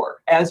look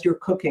for as you're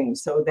cooking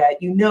so that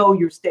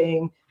you're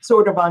staying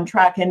sort of on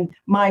track. And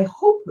my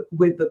hope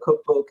with the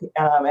cookbook,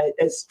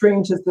 as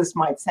strange as this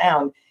might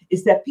sound,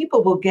 is that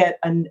people will get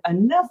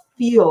enough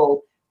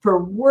feel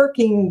for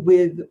working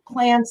with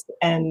plants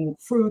and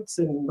fruits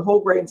and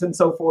whole grains and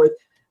so forth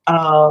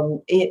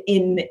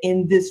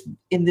in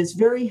this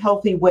very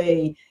healthy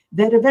way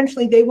that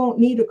eventually they won't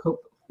need a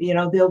cookbook.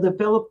 They'll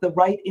develop the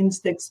right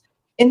instincts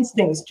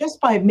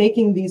just by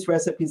making these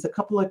recipes a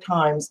couple of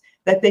times,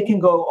 that they can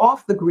go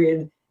off the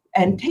grid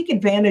and take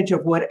advantage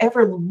of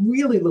whatever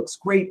really looks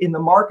great in the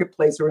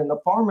marketplace or in the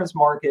farmer's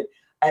market.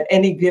 at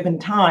any given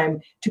time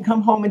to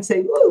come home and say,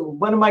 ooh,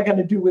 what am I going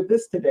to do with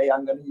this today?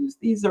 I'm going to use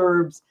these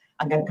herbs.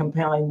 I'm going to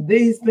combine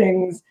these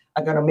things.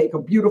 I'm going to make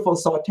a beautiful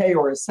saute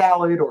or a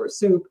salad or a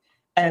soup.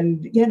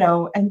 And,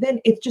 and then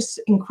it's just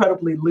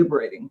incredibly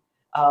liberating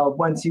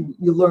once you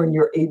learn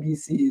your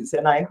ABCs.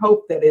 And I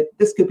hope that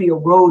this could be a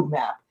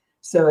roadmap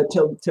so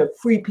to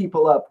free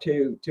people up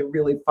to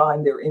really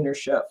find their inner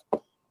chef.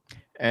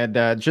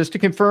 And just to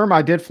confirm,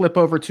 I did flip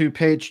over to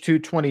page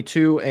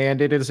 222,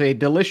 and it is a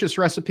delicious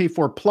recipe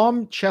for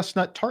plum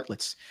chestnut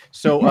tartlets.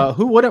 So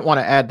who wouldn't want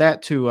to add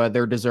that to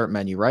their dessert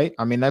menu, right?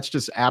 I mean, that's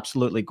just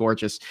absolutely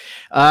gorgeous.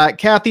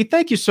 Cathy,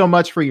 thank you so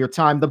much for your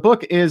time. The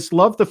book is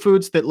Love the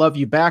Foods That Love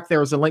You Back.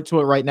 There is a link to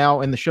it right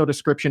now in the show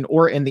description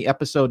or in the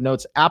episode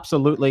notes.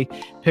 Absolutely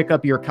pick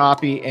up your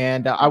copy,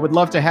 and I would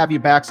love to have you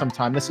back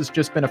sometime. This has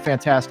just been a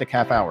fantastic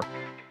half hour.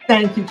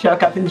 Thank you,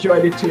 Chuck. I've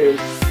enjoyed it too.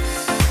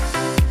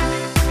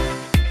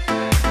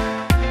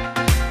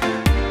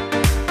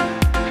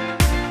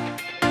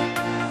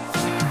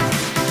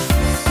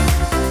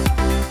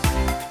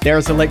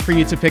 There's a link for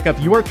you to pick up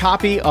your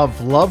copy of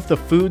Love the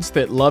Foods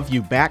That Love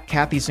You Back,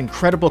 Cathy's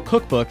incredible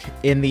cookbook,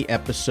 in the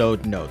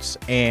episode notes.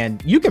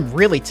 And you can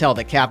really tell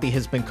that Cathy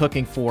has been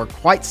cooking for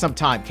quite some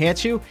time,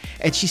 can't you?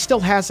 And she still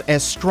has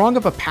as strong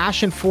of a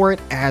passion for it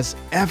as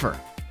ever.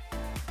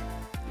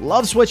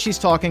 Loves what she's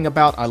talking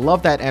about. I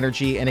love that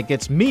energy, and it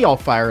gets me all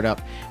fired up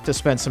to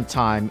spend some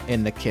time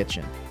in the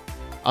kitchen.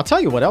 I'll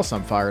tell you what else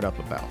I'm fired up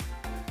about.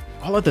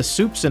 All of the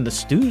soups and the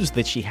stews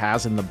that she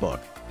has in the book.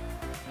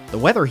 The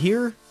weather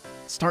here,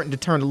 starting to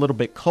turn a little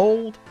bit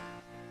cold.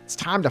 It's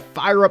time to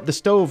fire up the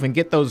stove and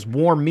get those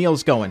warm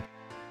meals going.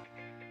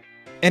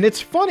 And it's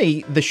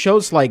funny, the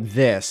shows like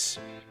this,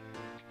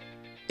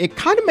 it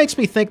kind of makes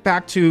me think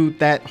back to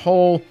that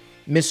whole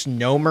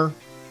misnomer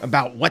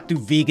about what do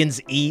vegans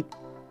eat?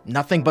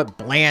 Nothing but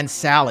bland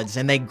salads,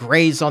 and they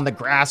graze on the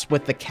grass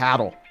with the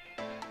cattle.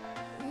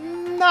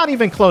 Not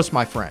even close,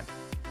 my friend.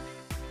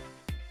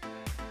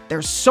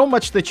 There's so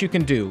much that you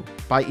can do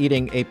by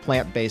eating a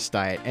plant-based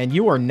diet, and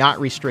you are not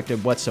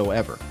restricted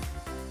whatsoever.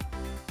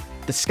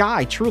 The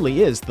sky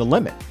truly is the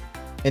limit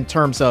in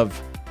terms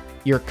of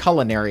your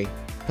culinary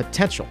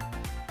potential.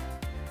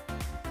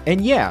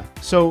 And yeah,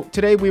 so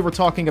today we were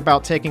talking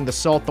about taking the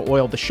salt, the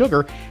oil, the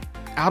sugar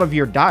out of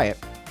your diet.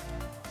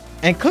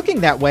 And cooking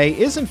that way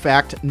is in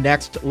fact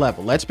next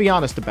level. Let's be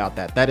honest about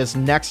that. That is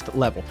next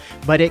level.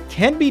 But it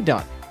can be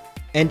done.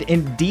 And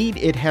indeed,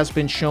 it has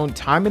been shown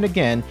time and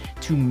again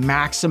to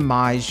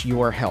maximize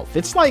your health.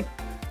 It's like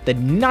the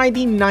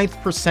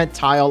 99th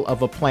percentile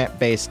of a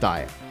plant-based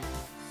diet.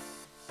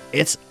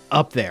 It's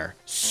up there.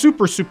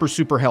 Super, super,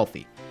 super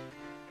healthy.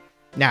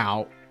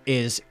 Now,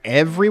 is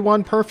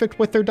everyone perfect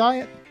with their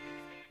diet?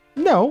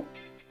 No,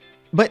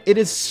 but it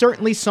is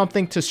certainly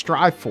something to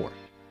strive for.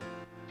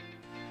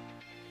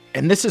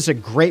 And this is a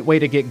great way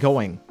to get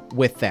going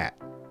with that.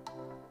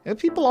 And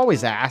people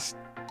always ask,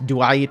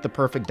 do I eat the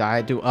perfect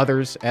diet? Do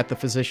others at the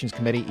Physicians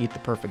Committee eat the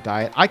perfect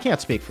diet? I can't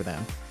speak for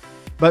them.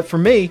 But for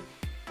me,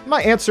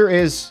 my answer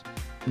is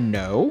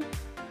no.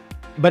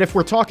 But if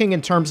we're talking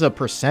in terms of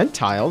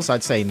percentiles,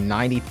 I'd say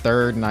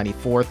 93rd,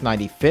 94th,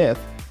 95th.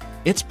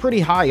 It's pretty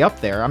high up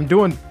there. I'm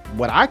doing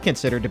what I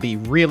consider to be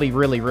really,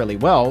 really, really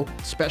well,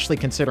 especially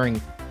considering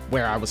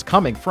where I was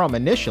coming from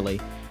initially.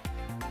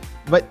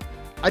 But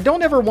I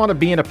don't ever want to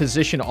be in a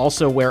position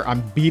also where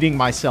I'm beating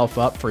myself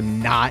up for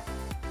not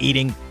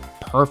eating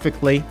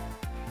perfectly.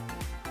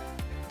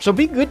 So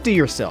be good to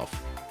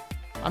yourself.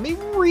 I mean,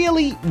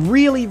 really,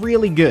 really,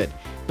 really good.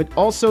 But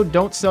also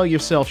don't sell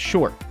yourself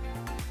short.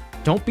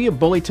 Don't be a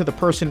bully to the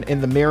person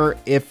in the mirror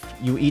if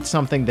you eat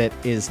something that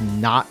is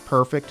not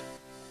perfect.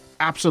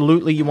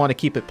 Absolutely, you want to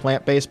keep it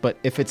plant-based, but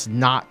if it's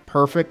not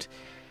perfect,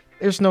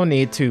 there's no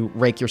need to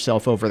rake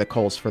yourself over the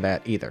coals for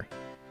that either.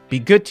 Be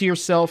good to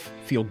yourself,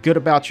 feel good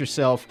about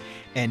yourself,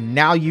 and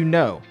now you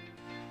know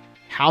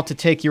how to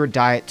take your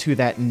diet to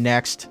that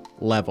next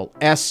level.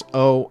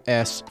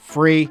 SOS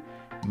free.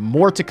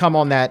 More to come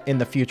on that in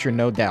the future,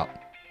 no doubt.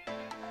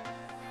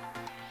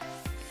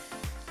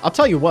 I'll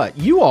tell you what,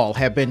 you all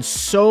have been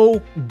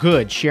so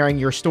good sharing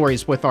your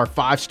stories with our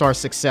 5-Star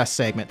Success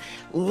segment.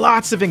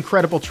 Lots of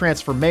incredible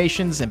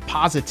transformations and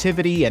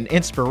positivity and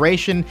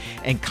inspiration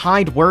and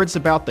kind words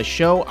about the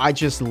show. I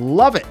just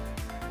love it.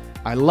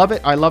 I love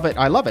it. I love it.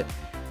 I love it.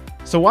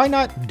 So why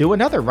not do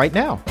another right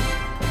now?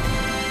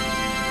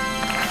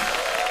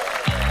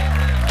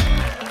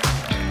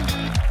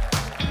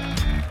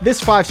 This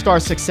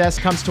 5-star success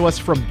comes to us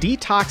from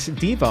Detox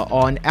Diva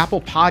on Apple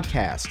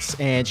Podcasts,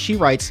 and she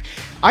writes,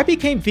 I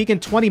became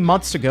vegan 20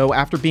 months ago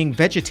after being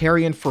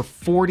vegetarian for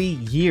 40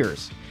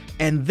 years,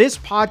 and this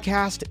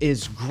podcast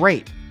is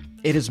great.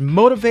 It is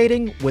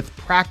motivating with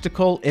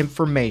practical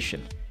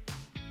information.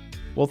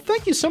 Well,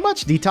 thank you so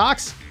much,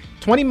 Detox.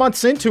 20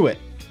 months into it.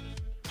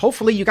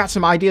 Hopefully you got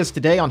some ideas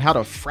today on how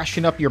to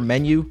freshen up your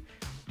menu,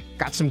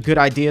 got some good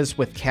ideas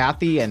with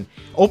Cathy, and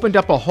opened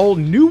up a whole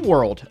new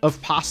world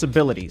of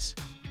possibilities.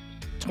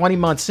 20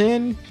 months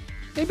in,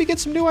 maybe get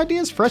some new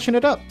ideas, freshen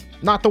it up.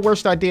 Not the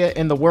worst idea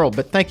in the world,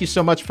 but thank you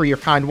so much for your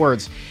kind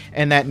words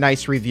and that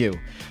nice review.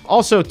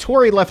 Also,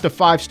 Tori left a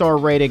 5-star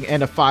rating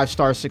and a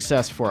 5-star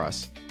success for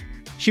us.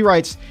 She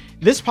writes,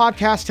 "This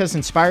podcast has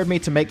inspired me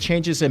to make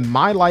changes in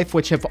my life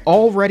which have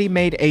already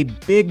made a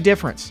big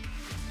difference.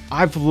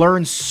 I've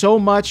learned so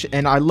much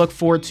and I look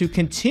forward to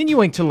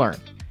continuing to learn.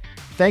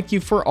 Thank you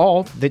for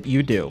all that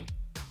you do."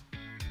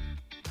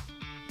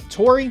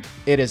 Tori,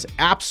 it is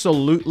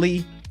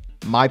absolutely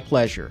my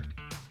pleasure.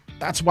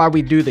 That's why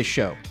we do this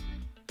show,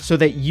 so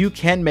that you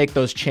can make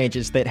those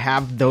changes that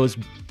have those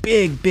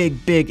big,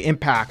 big, big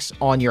impacts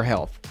on your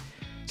health.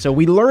 So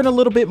we learn a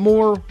little bit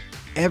more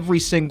every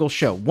single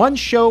show, one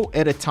show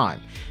at a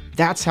time.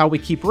 That's how we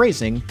keep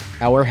raising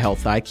our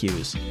health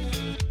IQs.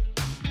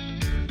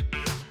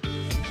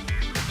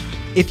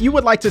 If you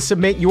would like to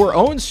submit your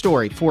own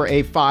story for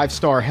a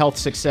 5-star health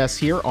success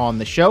here on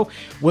the show,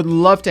 would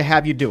love to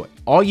have you do it.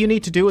 All you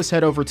need to do is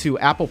head over to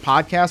Apple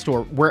Podcast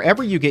or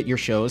wherever you get your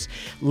shows,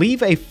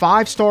 leave a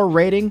 5-star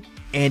rating,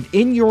 and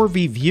in your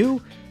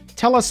review,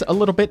 tell us a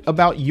little bit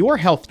about your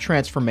health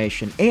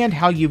transformation and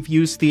how you've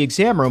used the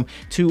exam room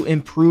to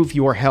improve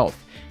your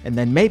health. And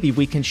then maybe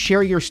we can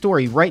share your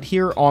story right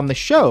here on the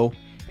show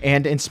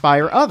and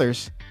inspire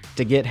others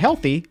to get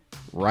healthy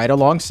right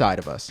alongside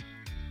of us.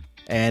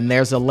 And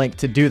there's a link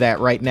to do that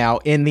right now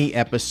in the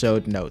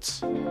episode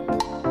notes.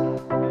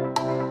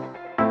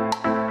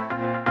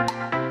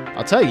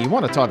 I'll tell you, you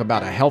want to talk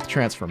about a health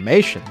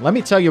transformation. Let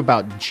me tell you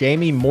about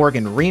Jamie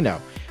Morgan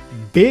Reno.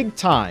 Big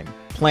time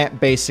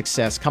plant-based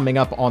success coming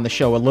up on the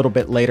show a little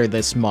bit later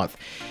this month.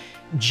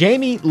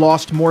 Jamie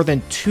lost more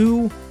than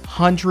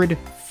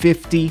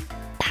 250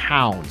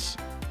 pounds.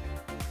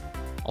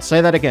 I'll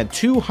say that again,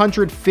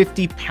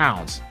 250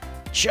 pounds.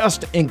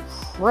 Just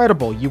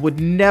incredible. You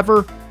would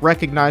never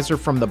recognize her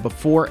from the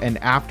before and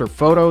after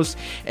photos.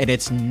 And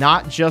it's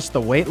not just the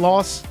weight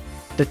loss,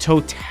 the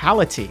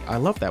totality, I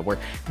love that word,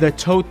 the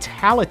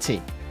totality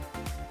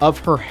of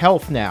her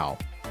health now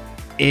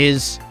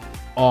is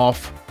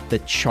off the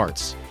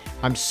charts.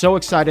 I'm so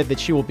excited that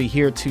she will be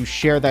here to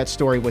share that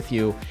story with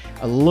you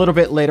a little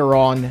bit later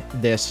on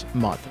this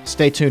month.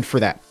 Stay tuned for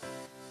that.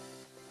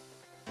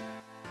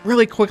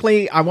 Really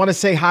quickly, I want to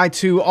say hi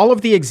to all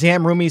of the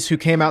exam roomies who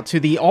came out to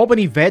the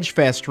Albany Veg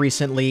Fest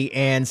recently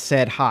and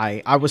said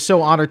hi. I was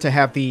so honored to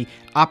have the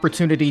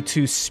opportunity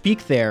to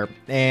speak there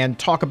and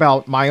talk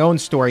about my own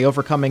story,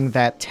 overcoming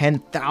that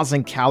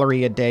 10,000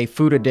 calorie a day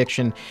food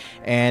addiction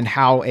and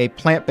how a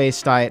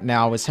plant-based diet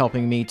now is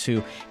helping me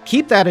to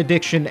keep that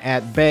addiction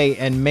at bay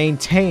and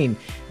maintain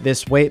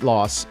this weight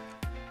loss.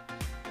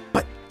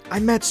 But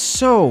I met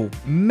so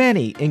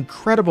many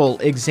incredible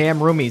exam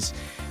roomies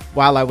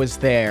while I was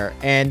there,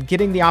 and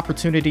getting the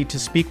opportunity to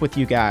speak with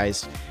you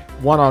guys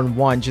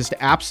one-on-one just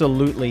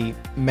absolutely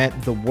meant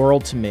the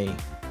world to me.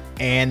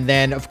 And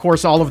then, of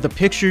course, all of the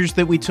pictures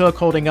that we took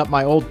holding up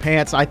my old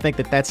pants, I think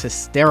that that's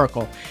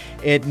hysterical.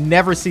 It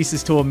never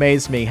ceases to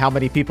amaze me how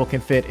many people can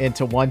fit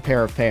into one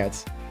pair of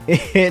pants.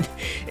 It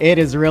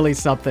is really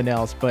something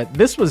else. But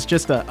this was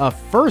just a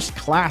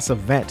first-class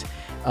event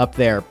up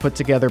there put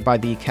together by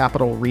the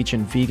Capital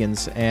Region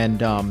Vegans.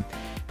 And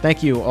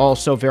thank you all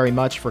so very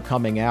much for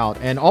coming out.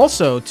 And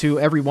also to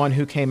everyone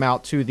who came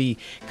out to the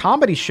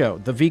comedy show,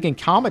 the vegan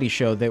comedy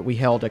show that we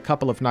held a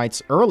couple of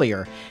nights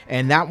earlier.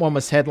 And that one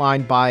was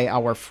headlined by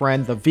our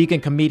friend, the vegan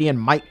comedian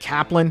Mike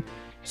Kaplan.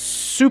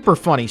 Super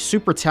funny,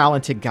 super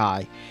talented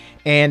guy.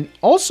 And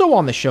also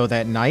on the show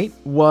that night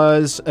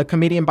was a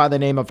comedian by the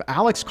name of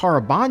Alex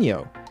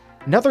Carabano,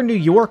 another New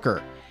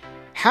Yorker.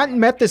 Hadn't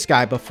met this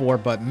guy before,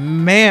 but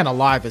man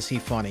alive is he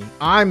funny.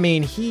 I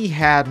mean, he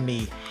had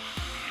me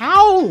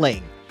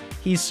howling.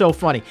 He's so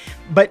funny.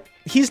 But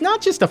he's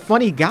not just a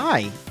funny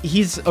guy.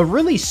 He's a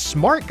really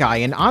smart guy,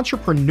 an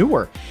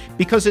entrepreneur,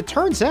 because it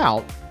turns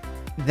out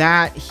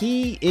that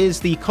he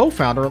is the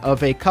co-founder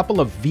of a couple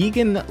of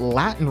vegan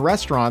Latin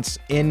restaurants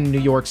in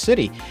New York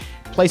City.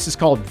 Place is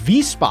called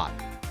V-Spot.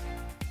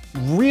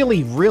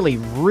 Really, really,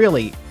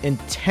 really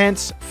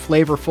intense,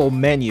 flavorful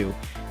menu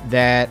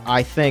that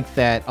I think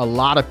that a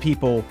lot of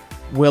people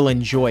will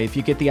enjoy. If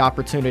you get the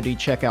opportunity,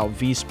 check out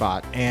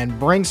V-Spot and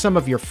bring some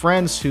of your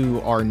friends who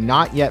are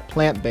not yet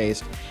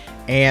plant-based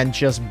and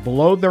just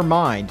blow their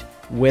mind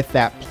with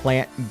that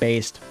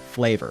plant-based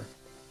flavor.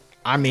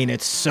 I mean,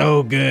 it's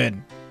so good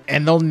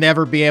and they'll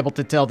never be able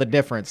to tell the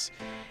difference.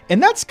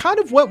 And that's kind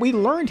of what we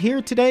learned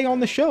here today on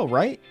the show,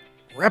 right?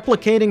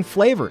 Replicating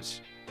flavors,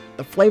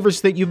 the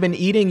flavors that you've been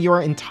eating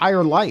your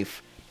entire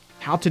life,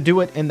 how to do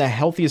it in the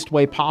healthiest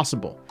way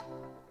possible.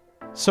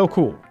 So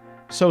cool.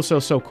 So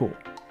cool.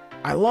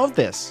 I love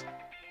this.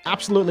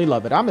 Absolutely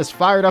love it. I'm as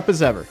fired up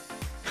as ever.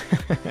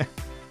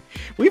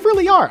 We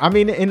really are. I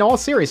mean, in all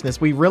seriousness,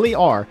 we really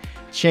are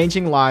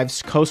changing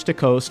lives coast to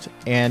coast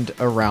and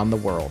around the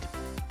world.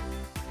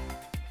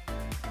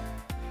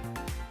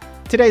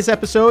 Today's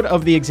episode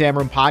of the Exam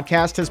Room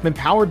Podcast has been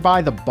powered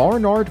by the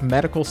Barnard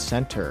Medical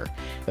Center.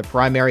 The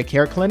primary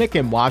care clinic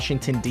in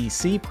Washington,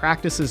 D.C.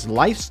 practices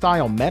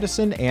lifestyle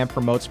medicine and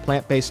promotes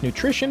plant-based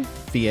nutrition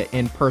via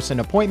in-person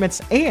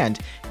appointments and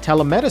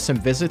telemedicine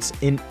visits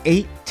in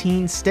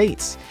 18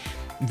 states.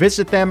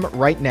 Visit them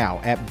right now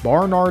at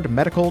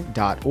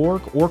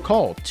barnardmedical.org or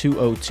call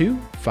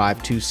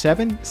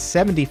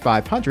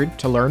 202-527-7500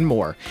 to learn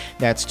more.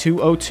 That's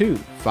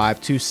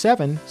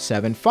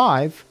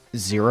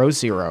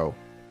 202-527-7500.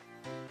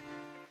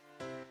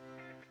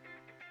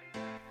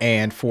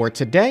 And for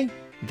today,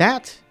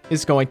 that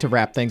is going to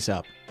wrap things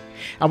up.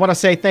 I want to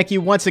say thank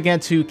you once again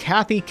to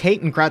Cathy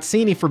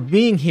Katin-Grazzini for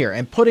being here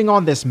and putting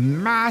on this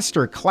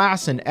master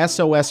class in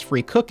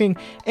SOS-free cooking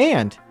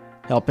and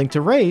helping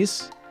to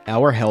raise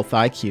our health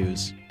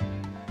IQs.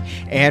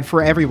 And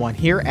for everyone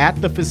here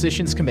at the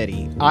Physicians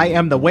Committee, I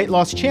am the weight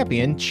loss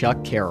champion,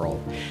 Chuck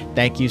Carroll.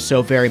 Thank you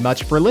so very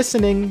much for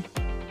listening.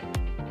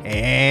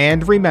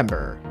 And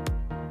remember,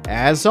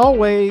 as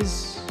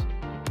always,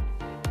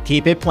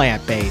 keep it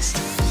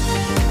plant-based.